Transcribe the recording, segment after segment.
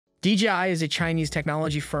DJI is a Chinese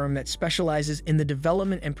technology firm that specializes in the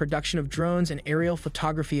development and production of drones and aerial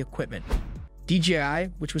photography equipment.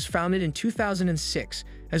 DJI, which was founded in 2006,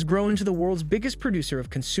 has grown into the world's biggest producer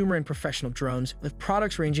of consumer and professional drones, with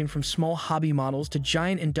products ranging from small hobby models to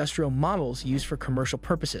giant industrial models used for commercial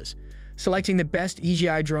purposes. Selecting the best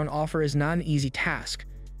DJI drone offer is not an easy task.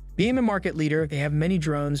 Being a market leader, they have many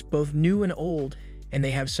drones, both new and old, and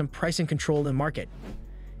they have some pricing control in the market.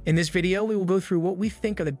 In this video, we will go through what we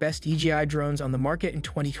think are the best DJI drones on the market in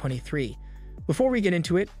 2023. Before we get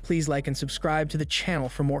into it, please like and subscribe to the channel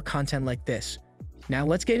for more content like this. Now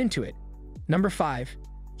let's get into it. Number 5.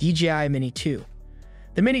 DJI Mini 2.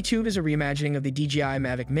 The Mini 2 is a reimagining of the DJI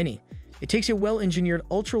MAVIC Mini. It takes a well-engineered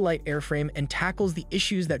ultralight airframe and tackles the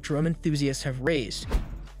issues that drone enthusiasts have raised.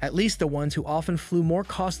 At least the ones who often flew more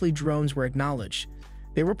costly drones were acknowledged.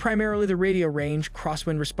 They were primarily the radio range,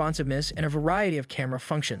 crosswind responsiveness, and a variety of camera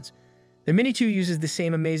functions. The Mini 2 uses the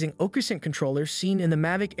same amazing OcuSync controller seen in the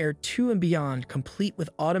MAVIC Air 2 and beyond, complete with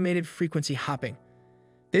automated frequency hopping.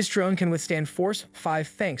 This drone can withstand Force 5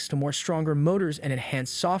 thanks to more stronger motors and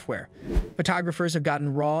enhanced software. Photographers have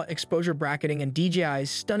gotten raw exposure bracketing and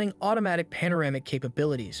DJI's stunning automatic panoramic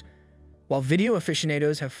capabilities, while video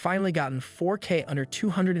aficionados have finally gotten 4K under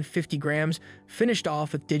 250 grams, finished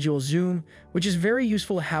off with digital zoom, which is very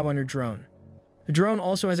useful to have on your drone. The drone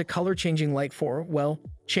also has a color-changing light for, well,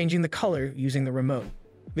 changing the color using the remote.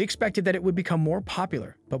 We expected that it would become more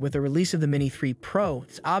popular, but with the release of the Mini 3 Pro,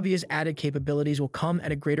 its obvious added capabilities will come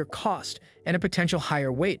at a greater cost and a potential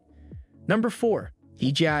higher weight. Number 4.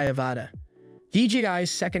 DJI AVATA. DJI's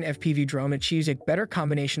second FPV drone achieves a better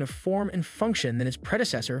combination of form and function than its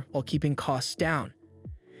predecessor while keeping costs down.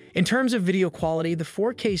 In terms of video quality, the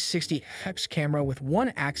 4K 60fps camera with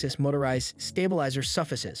one-axis motorized stabilizer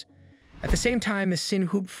suffices. At the same time, the Sin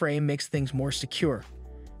hoop frame makes things more secure.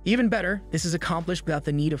 Even better, this is accomplished without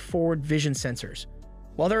the need of forward vision sensors.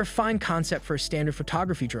 While they're a fine concept for a standard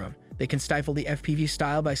photography drone, they can stifle the FPV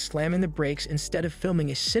style by slamming the brakes instead of filming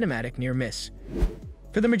a cinematic near miss.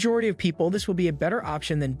 For the majority of people, this will be a better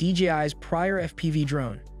option than DJI's prior FPV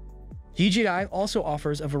drone. DJI also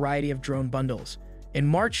offers a variety of drone bundles. In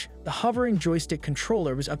March, the hovering joystick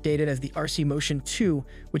controller was updated as the RC Motion 2,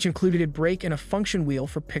 which included a brake and a function wheel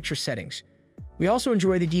for picture settings. We also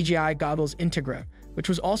enjoy the DJI Goggles Integra, which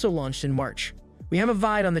was also launched in March. We have a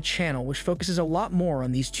VOD on the channel which focuses a lot more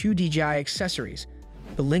on these two DJI accessories.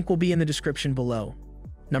 The link will be in the description below.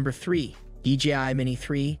 Number 3. DJI Mini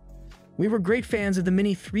 3. We were great fans of the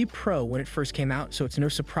Mini 3 Pro when it first came out, so it's no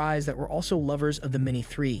surprise that we're also lovers of the Mini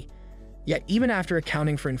 3. Yet even after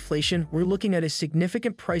accounting for inflation, we're looking at a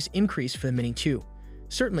significant price increase for the Mini 2.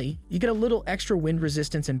 Certainly, you get a little extra wind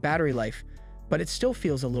resistance and battery life, but it still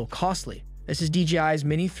feels a little costly. This is DJI's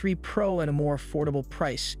Mini 3 Pro at a more affordable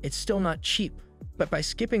price. It's still not cheap, but by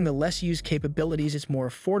skipping the less used capabilities, it's more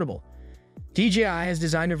affordable. DJI has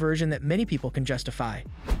designed a version that many people can justify.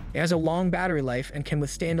 It has a long battery life and can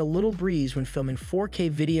withstand a little breeze when filming 4K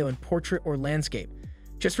video in portrait or landscape.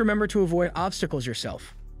 Just remember to avoid obstacles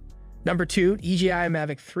yourself. Number 2. DJI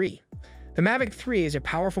MAVIC 3. The MAVIC 3 is a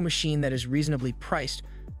powerful machine that is reasonably priced,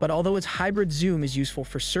 but although its hybrid zoom is useful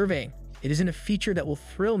for surveying, it isn't a feature that will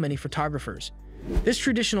thrill many photographers. This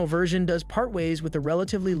traditional version does part ways with the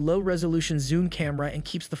relatively low-resolution zoom camera and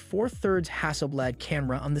keeps the 4/3 Hasselblad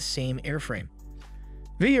camera on the same airframe.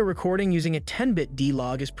 Video recording using a 10-bit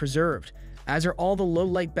D-Log is preserved, as are all the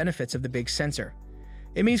low-light benefits of the big sensor.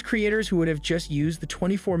 It means creators who would have just used the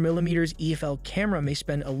 24mm EFL camera may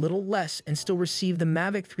spend a little less and still receive the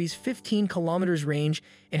MAVIC 3's 15 km range,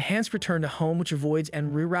 enhanced return to home which avoids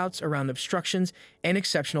and reroutes around obstructions, and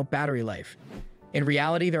exceptional battery life. In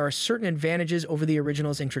reality, there are certain advantages over the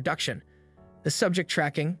original's introduction. The subject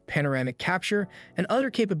tracking, panoramic capture, and other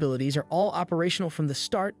capabilities are all operational from the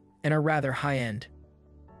start and are rather high-end.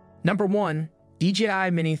 Number 1.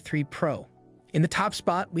 DJI Mini 3 Pro. In the top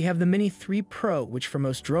spot, we have the Mini 3 Pro, which for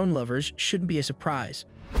most drone lovers shouldn't be a surprise.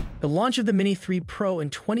 The launch of the Mini 3 Pro in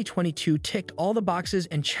 2022 ticked all the boxes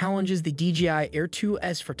and challenges the DJI Air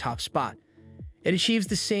 2S for top spot. It achieves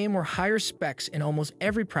the same or higher specs in almost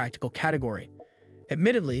every practical category.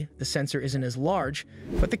 Admittedly, the sensor isn't as large,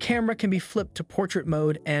 but the camera can be flipped to portrait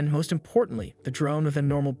mode and, most importantly, the drone with a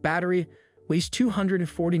normal battery weighs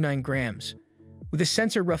 249 grams. With a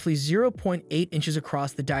sensor roughly 0.8 inches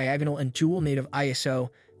across the diagonal and dual native ISO,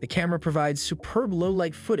 the camera provides superb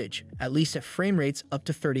low-light footage, at least at frame rates up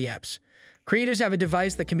to 30 fps. Creators have a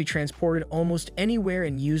device that can be transported almost anywhere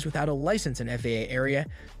and used without a license in FAA area,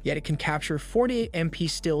 yet it can capture 48 MP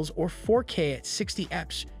stills or 4K at 60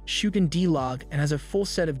 fps, shoot in D-Log, and has a full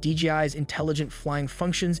set of DJI's intelligent flying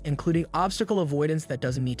functions, including obstacle avoidance that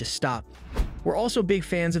doesn't need to stop. We're also big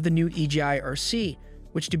fans of the new DJI RC,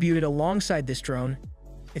 which debuted alongside this drone.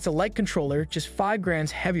 It's a light controller, just 5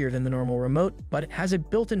 grams heavier than the normal remote, but it has a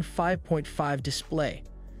built-in 5.5 display.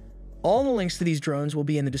 All the links to these drones will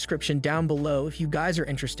be in the description down below if you guys are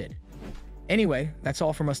interested. Anyway, that's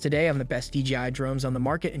all from us today on the best DJI drones on the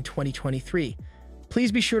market in 2023.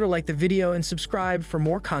 Please be sure to like the video and subscribe for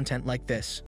more content like this.